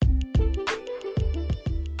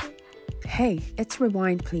Hey, it's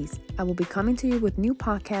Rewind, please. I will be coming to you with new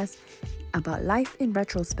podcasts about life in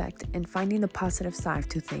retrospect and finding the positive side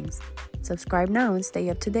to things. Subscribe now and stay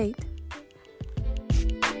up to date.